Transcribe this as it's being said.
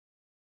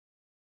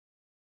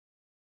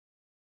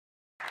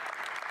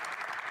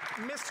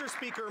Mr.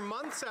 Speaker,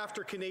 months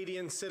after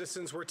Canadian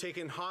citizens were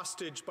taken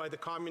hostage by the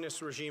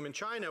communist regime in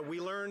China, we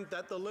learned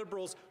that the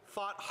Liberals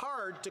fought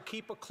hard to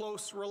keep a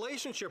close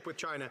relationship with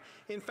China.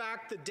 In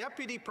fact, the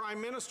Deputy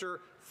Prime Minister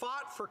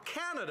fought for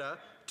Canada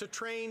to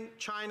train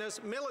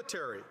China's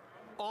military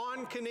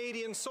on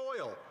Canadian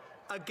soil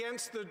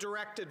against the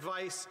direct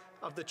advice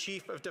of the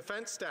Chief of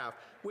Defence Staff.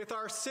 With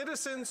our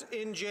citizens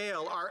in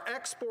jail, our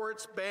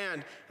exports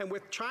banned, and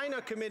with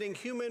China committing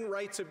human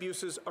rights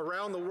abuses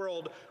around the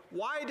world,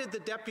 why did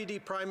the Deputy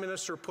Prime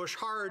Minister push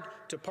hard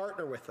to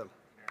partner with them?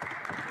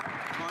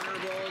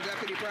 Honourable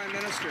Deputy Prime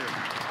Minister.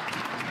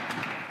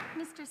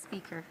 Mr.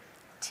 Speaker,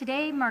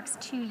 today marks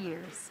 2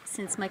 years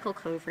since Michael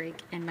Kovrig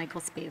and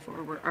Michael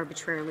Spavor were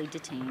arbitrarily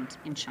detained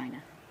in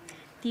China.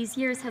 These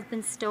years have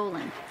been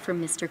stolen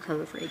from Mr.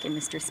 Kovrig and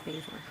Mr.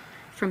 Spavor,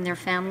 from their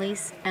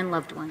families and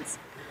loved ones.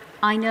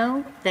 I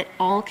know that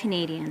all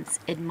Canadians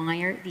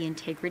admire the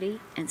integrity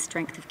and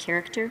strength of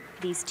character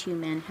these two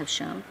men have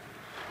shown,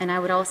 and I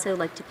would also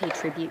like to pay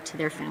tribute to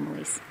their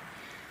families.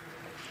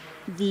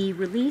 The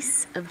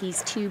release of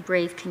these two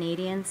brave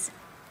Canadians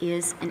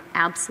is an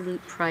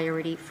absolute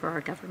priority for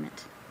our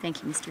government.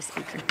 Thank you, Mr.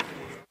 Speaker.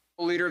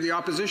 Leader of the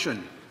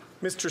Opposition.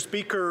 Mr.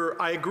 Speaker,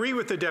 I agree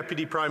with the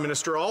Deputy Prime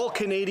Minister. All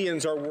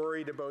Canadians are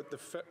worried about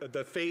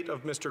the fate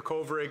of Mr.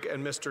 Kovrig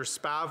and Mr.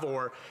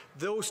 Spavor.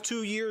 Those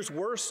 2 years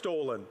were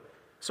stolen.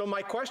 So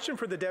my question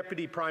for the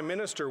Deputy Prime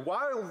Minister,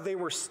 while they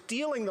were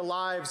stealing the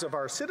lives of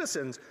our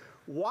citizens,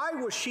 why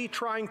was she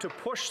trying to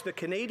push the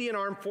Canadian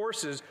Armed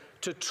Forces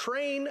to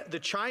train the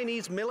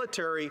Chinese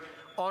military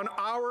on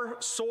our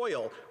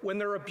soil when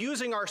they're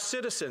abusing our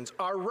citizens,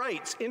 our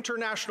rights,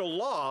 international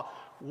law?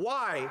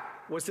 Why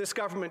was this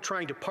government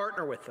trying to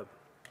partner with them?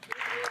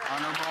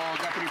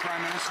 Honourable Deputy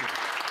Prime Minister.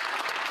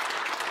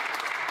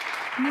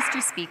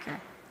 Mr.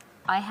 Speaker,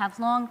 I have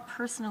long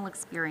personal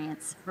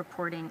experience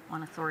reporting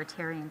on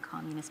authoritarian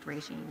communist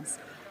regimes,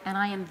 and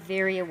I am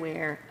very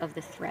aware of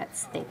the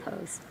threats they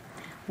pose.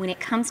 When it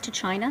comes to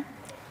China,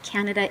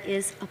 Canada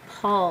is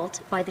appalled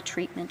by the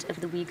treatment of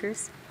the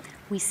Uyghurs.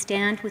 We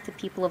stand with the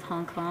people of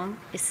Hong Kong,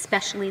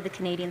 especially the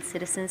Canadian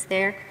citizens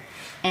there,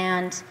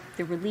 and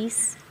the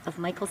release of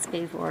Michael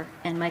Spavor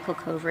and Michael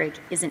Kovrig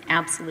is an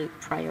absolute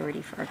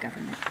priority for our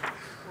government.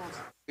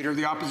 Leader of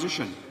the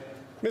Opposition.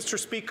 Mr.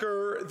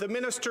 Speaker, the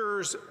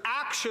minister's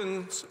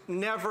actions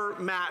never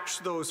match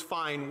those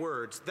fine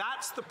words.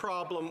 That's the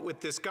problem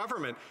with this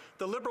government.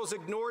 The Liberals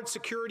ignored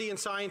security and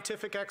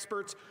scientific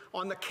experts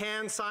on the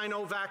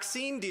CanSino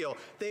vaccine deal.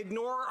 They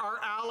ignore our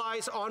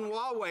allies on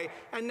Huawei.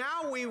 And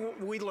now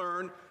we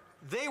learn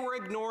they were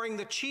ignoring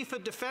the Chief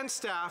of Defence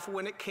Staff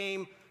when it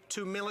came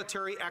to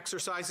military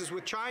exercises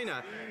with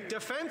China.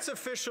 Defense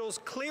officials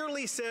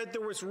clearly said there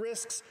was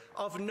risks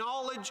of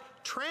knowledge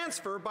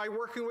transfer by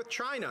working with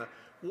China.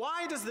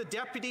 Why does the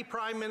Deputy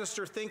Prime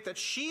Minister think that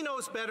she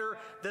knows better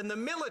than the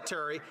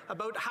military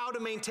about how to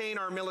maintain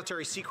our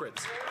military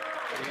secrets?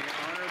 The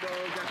Honourable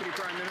Deputy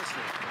Prime Minister.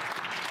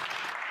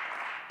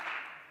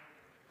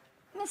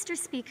 Mr.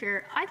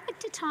 Speaker, I'd like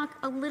to talk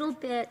a little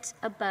bit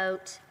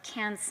about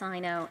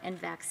CanSino and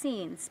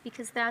vaccines,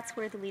 because that's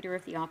where the Leader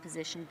of the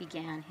Opposition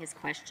began his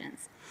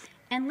questions.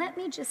 And let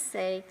me just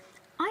say,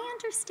 I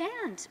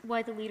understand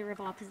why the Leader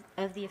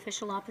of the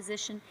official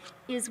opposition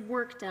is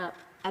worked up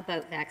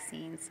about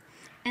vaccines.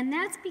 And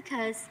that's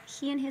because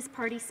he and his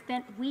party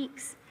spent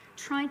weeks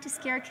trying to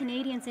scare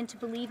Canadians into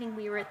believing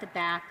we were at the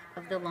back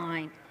of the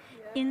line.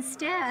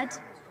 Instead,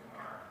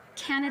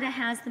 Canada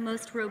has the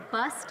most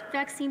robust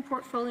vaccine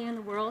portfolio in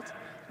the world.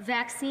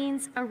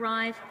 Vaccines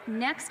arrive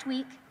next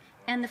week,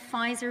 and the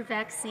Pfizer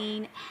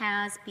vaccine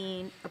has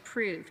been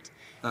approved.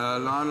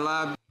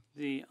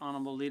 The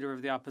Honourable Leader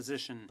of the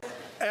Opposition.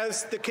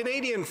 As the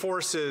Canadian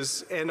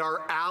forces and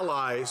our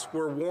allies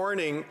were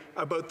warning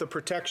about the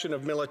protection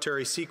of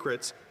military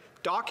secrets,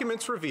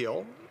 documents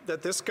reveal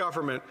that this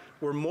government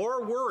were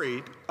more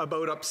worried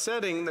about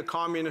upsetting the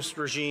communist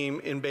regime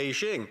in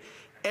Beijing.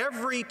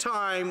 Every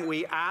time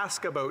we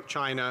ask about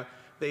China,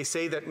 they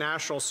say that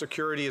national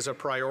security is a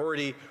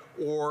priority,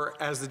 or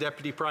as the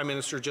Deputy Prime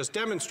Minister just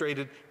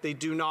demonstrated, they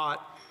do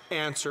not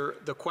answer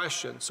the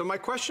question. So my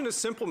question is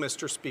simple,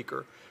 Mr.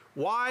 Speaker.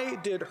 Why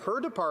did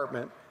her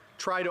department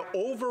try to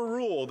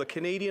overrule the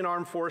Canadian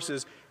Armed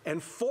Forces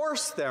and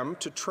force them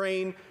to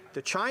train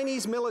the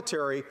Chinese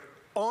military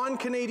on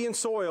Canadian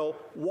soil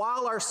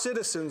while our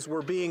citizens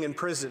were being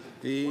imprisoned?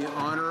 The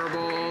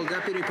Honourable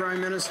Deputy Prime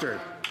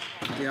Minister.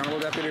 The Honourable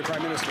Deputy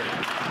Prime Minister.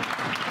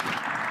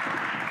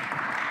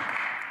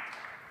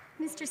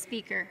 Mr.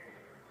 Speaker,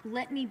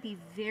 let me be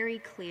very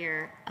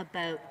clear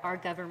about our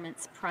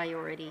government's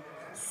priority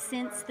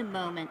since the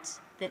moment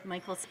that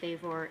Michael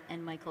Spavor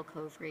and Michael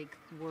Kovrig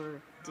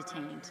were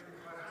detained.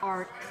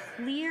 Our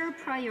clear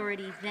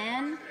priority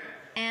then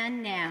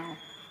and now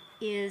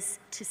is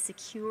to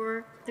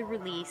secure the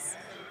release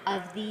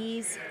of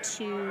these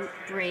two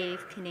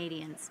brave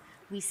Canadians.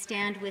 We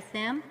stand with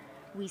them,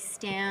 we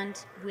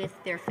stand with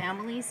their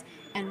families,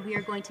 and we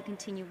are going to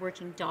continue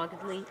working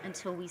doggedly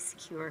until we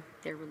secure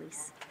their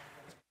release.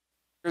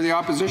 The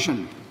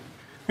Opposition.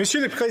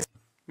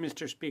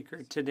 Mr.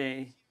 Speaker,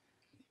 today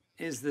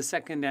is the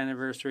second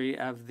anniversary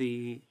of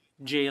the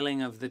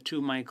jailing of the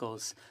two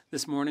Michaels.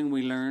 This morning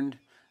we learned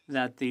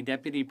that the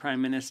Deputy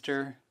Prime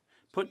Minister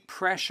put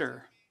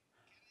pressure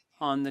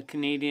on the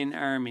Canadian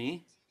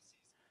Army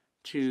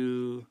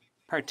to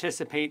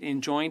participate in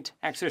joint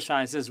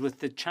exercises with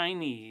the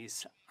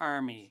Chinese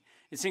Army.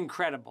 It's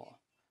incredible,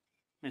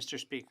 Mr.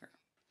 Speaker.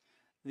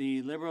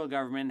 The Liberal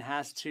government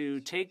has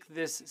to take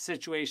this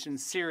situation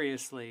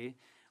seriously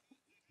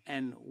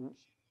and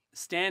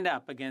stand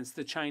up against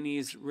the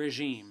Chinese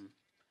regime.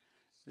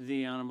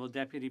 The Honourable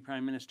Deputy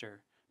Prime Minister.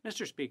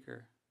 Mr.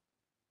 Speaker,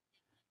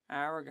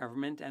 our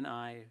government and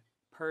I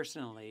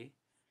personally,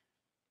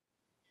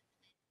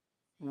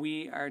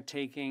 we are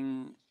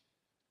taking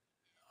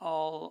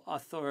all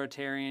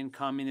authoritarian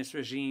communist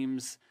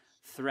regimes'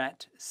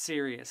 threat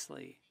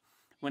seriously.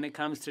 When it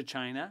comes to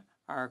China,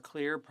 our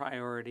clear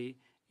priority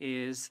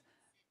is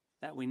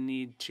that we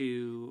need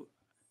to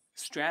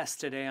stress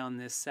today on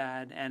this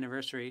sad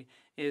anniversary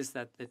is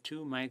that the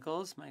two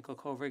Michaels, Michael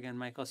Kovrig and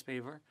Michael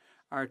Spavor,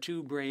 are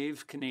two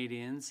brave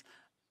Canadians.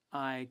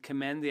 I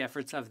commend the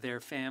efforts of their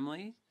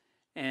family,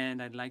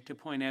 and I'd like to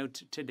point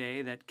out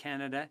today that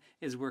Canada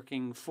is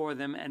working for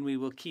them, and we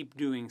will keep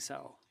doing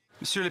so.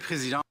 Monsieur le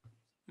Président.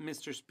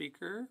 Mr.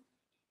 Speaker,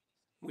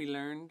 we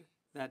learned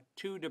that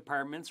two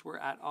departments were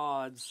at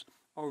odds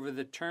over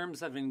the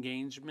terms of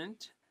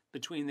engagement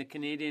between the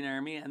Canadian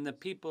Army and the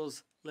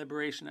People's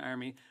Liberation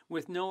Army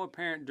with no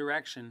apparent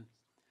direction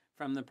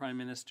from the Prime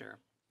Minister.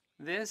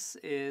 This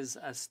is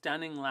a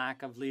stunning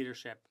lack of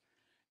leadership.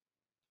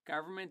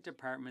 Government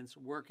departments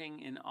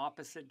working in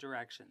opposite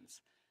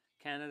directions.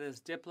 Canada's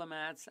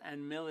diplomats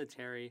and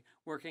military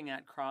working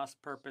at cross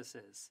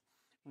purposes.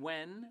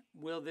 When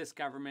will this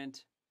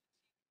government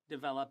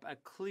develop a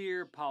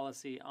clear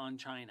policy on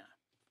China?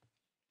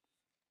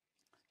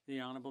 The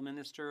Honourable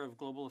Minister of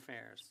Global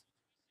Affairs.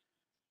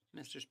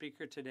 Mr.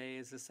 Speaker, today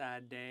is a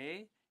sad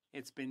day.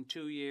 It's been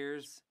 2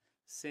 years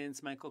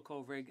since Michael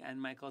Kovrig and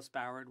Michael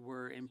Spavor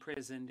were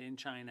imprisoned in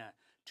China.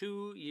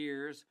 2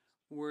 years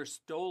were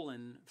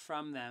stolen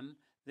from them,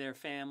 their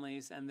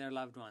families and their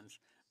loved ones.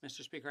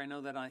 Mr. Speaker, I know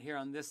that here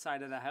on this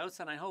side of the House,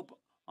 and I hope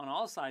on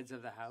all sides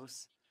of the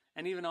House,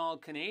 and even all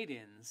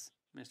Canadians,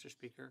 Mr.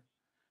 Speaker,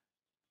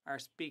 are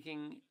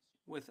speaking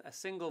with a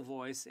single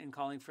voice in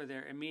calling for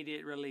their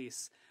immediate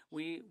release.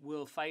 We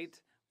will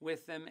fight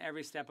with them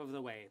every step of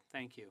the way.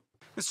 Thank you.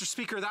 Mr.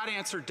 Speaker, that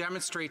answer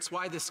demonstrates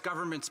why this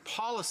government's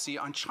policy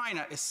on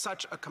China is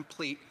such a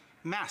complete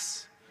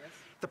mess. Yes.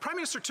 The Prime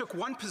Minister took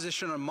one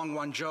position on Meng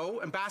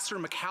Wanzhou, Ambassador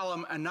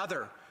McCallum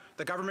another.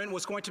 The government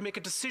was going to make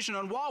a decision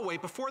on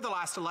Huawei before the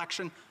last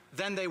election,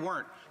 then they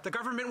weren't. The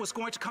government was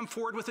going to come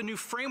forward with a new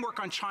framework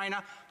on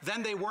China,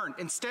 then they weren't.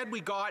 Instead, we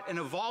got an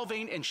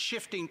evolving and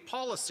shifting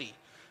policy,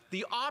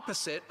 the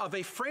opposite of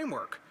a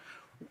framework.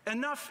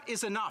 Enough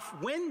is enough.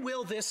 When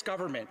will this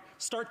government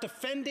start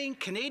defending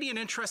Canadian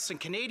interests and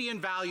Canadian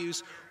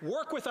values,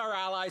 work with our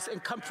allies,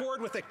 and come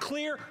forward with a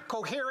clear,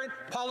 coherent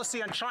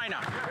policy on China?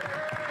 The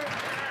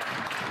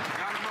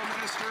Honourable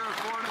Minister of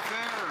Foreign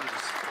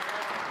Affairs.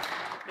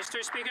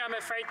 Mr. Speaker, I'm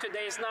afraid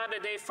today is not a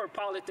day for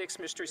politics,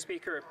 Mr.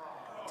 Speaker.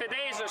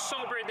 Today is a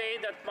sober day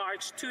that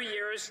marks 2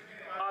 years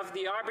of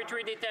the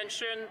arbitrary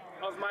detention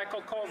of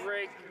Michael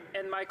Kovrig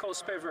and Michael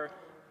Spavor.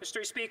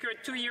 Mr. Speaker,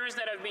 2 years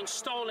that have been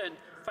stolen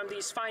from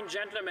these fine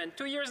gentlemen,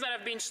 2 years that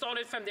have been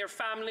stolen from their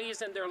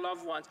families and their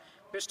loved ones.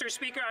 Mr.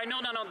 Speaker, I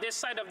know that on this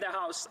side of the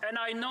House, and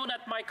I know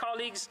that my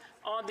colleagues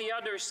on the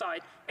other side,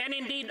 and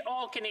indeed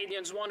all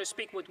Canadians want to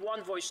speak with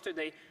one voice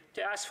today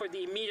to ask for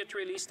the immediate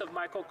release of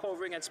Michael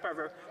Kovrig and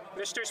Spavor.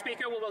 Mr.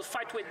 Speaker, we will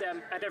fight with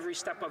them at every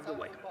step of the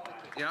way.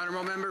 The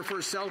Honourable Member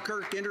for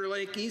Selkirk,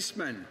 Interlake,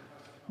 Eastman.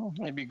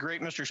 It'd be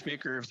great, Mr.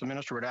 Speaker, if the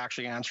minister would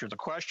actually answer the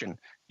question.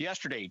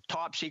 Yesterday,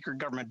 top secret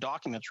government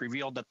documents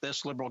revealed that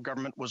this Liberal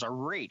government was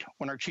irate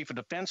when our Chief of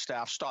Defence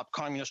Staff stopped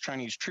Communist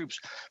Chinese troops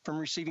from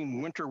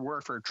receiving winter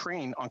warfare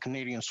training on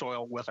Canadian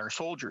soil with our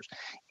soldiers.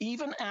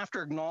 Even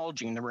after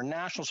acknowledging there were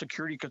national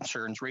security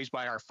concerns raised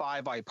by our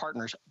Five Eye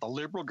partners, the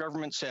Liberal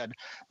government said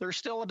there's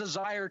still a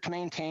desire to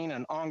maintain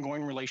an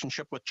ongoing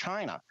relationship with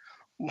China.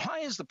 Why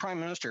is the Prime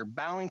Minister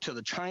bowing to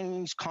the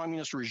Chinese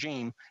Communist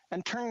regime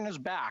and turning his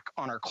back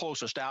on our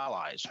closest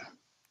allies?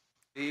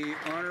 The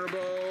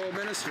Honourable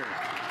Minister.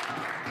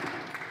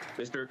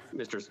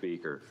 Mr.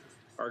 Speaker,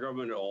 our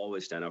government will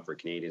always stand up for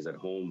Canadians at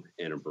home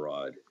and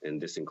abroad, and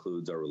this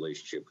includes our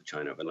relationship with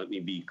China. And let me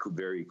be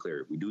very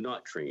clear, we do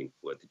not train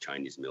with the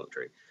Chinese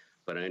military.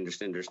 But I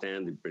understand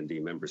the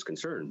member's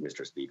concern,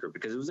 Mr. Speaker,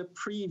 because it was a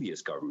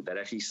previous government that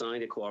actually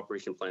signed a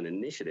cooperation plan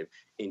initiative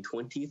in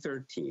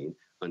 2013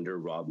 under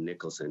Rob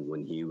Nicholson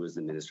when he was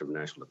the Minister of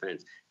National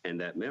Defence, and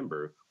that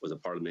member was a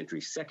parliamentary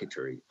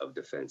secretary of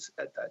defence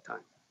at that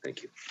time.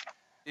 Thank you.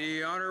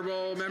 The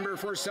honourable member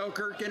for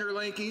Selkirk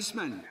Interlake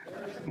Eastman.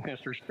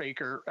 Mr.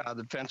 Speaker,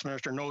 the defense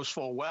minister knows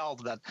full well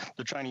that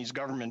the Chinese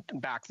government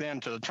back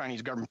then to the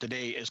Chinese government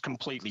today is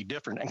completely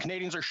different. And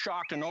Canadians are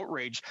shocked and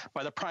outraged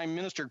by the prime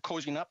minister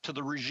cozying up to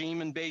the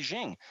regime in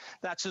Beijing.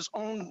 That's his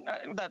own,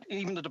 that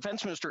even the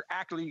defense minister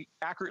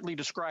accurately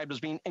described as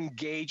being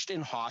engaged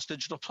in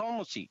hostage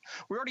diplomacy.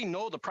 We already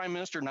know the prime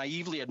minister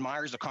naively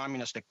admires the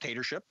communist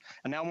dictatorship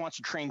and now wants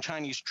to train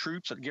Chinese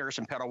troops at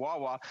Garrison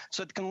Petawawa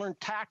so they can learn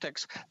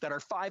tactics that our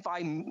Five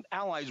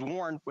allies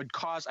warned would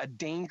cause a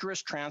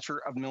dangerous transfer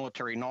of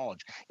military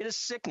knowledge. It is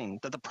sickening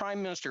that the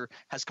Prime Minister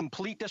has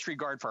complete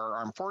disregard for our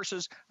armed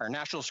forces, our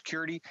national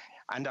security,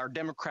 and our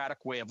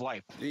democratic way of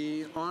life.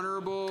 The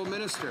Honourable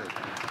Minister.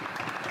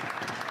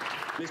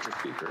 Mr.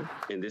 Speaker,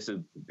 and this is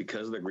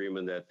because of the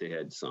agreement that they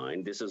had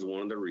signed, this is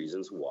one of the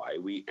reasons why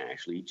we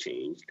actually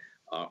changed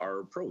our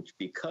approach,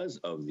 because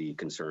of the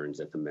concerns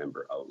that the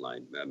member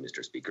outlined,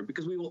 Mr. Speaker,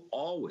 because we will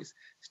always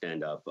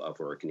stand up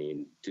for our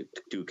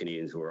to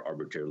Canadians who are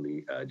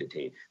arbitrarily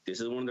detained.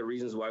 This is one of the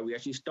reasons why we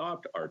actually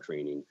stopped our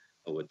training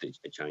with the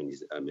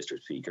Chinese,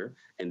 Mr. Speaker,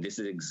 and this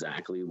is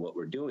exactly what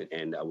we're doing.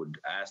 And I would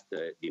ask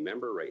the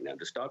member right now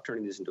to stop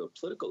turning this into a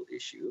political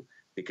issue,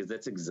 because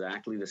that's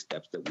exactly the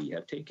steps that we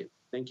have taken.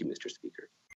 Thank you, Mr. Speaker.